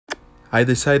I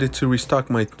decided to restock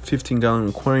my 15-gallon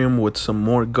aquarium with some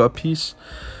more guppies.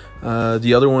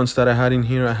 The other ones that I had in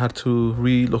here, I had to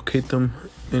relocate them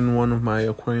in one of my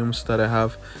aquariums that I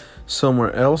have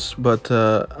somewhere else, but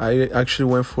I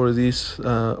actually went for these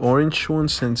orange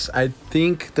ones since I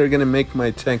think they're gonna make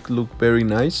my tank look very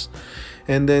nice.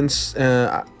 And then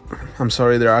I'm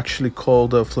sorry, they're actually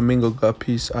called Flamingo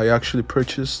Guppies. I actually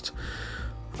purchased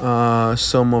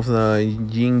some of the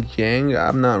Yin Yang.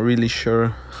 I'm not really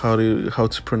sure how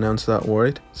to pronounce that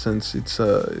word, since it's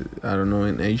I don't know,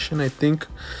 in Asian, I think.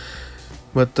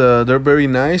 But they're very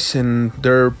nice, and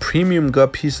they're premium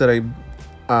guppies that I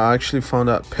actually found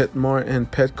at Petmart and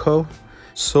Petco.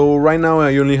 So right now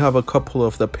I only have a couple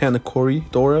of the Panacori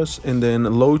Doras and then a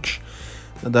Loach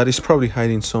that is probably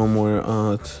hiding somewhere.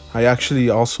 I actually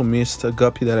also missed a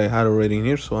guppy that I had already in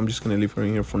here, so I'm just gonna leave her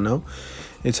in here for now.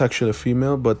 It's actually a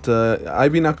female, but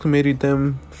I've been acclimating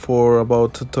them for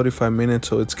about 35 minutes,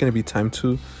 so it's gonna be time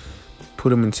to put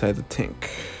them inside the tank.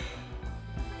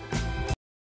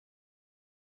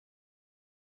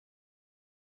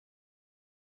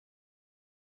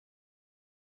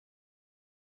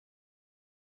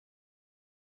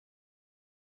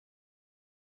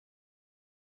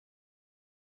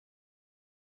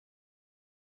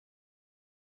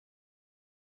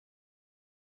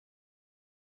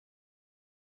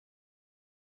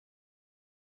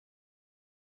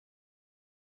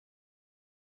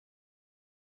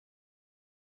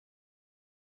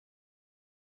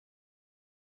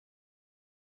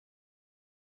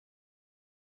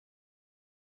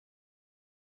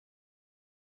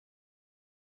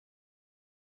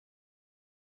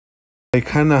 I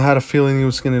kind of had a feeling it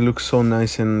was gonna look so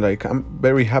nice, and like I'm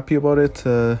very happy about it.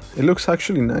 It looks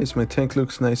actually nice. My tank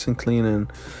looks nice and clean,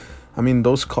 and I mean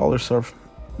those colors are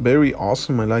very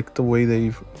awesome. I like the way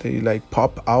they like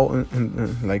pop out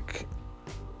and like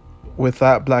with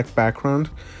that black background.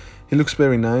 It looks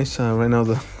very nice. Right now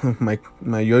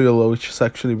my Yo-Yo Loach is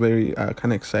actually very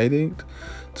kind of excited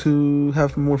to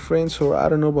have more friends, or I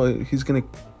don't know, but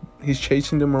he's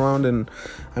chasing them around, and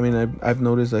I mean I've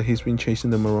noticed that he's been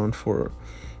chasing them around for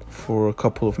a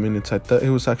couple of minutes. I thought it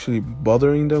was actually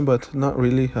bothering them, but not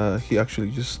really. He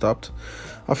actually just stopped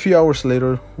a few hours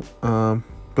later.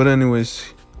 But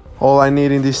anyways, all I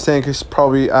need in this tank is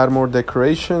probably add more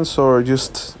decorations or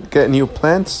just get new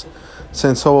plants,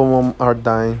 since some of them are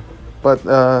dying. But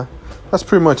that's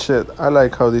pretty much it. I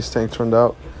like how this tank turned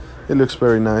out. It looks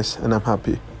very nice and I'm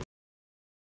happy.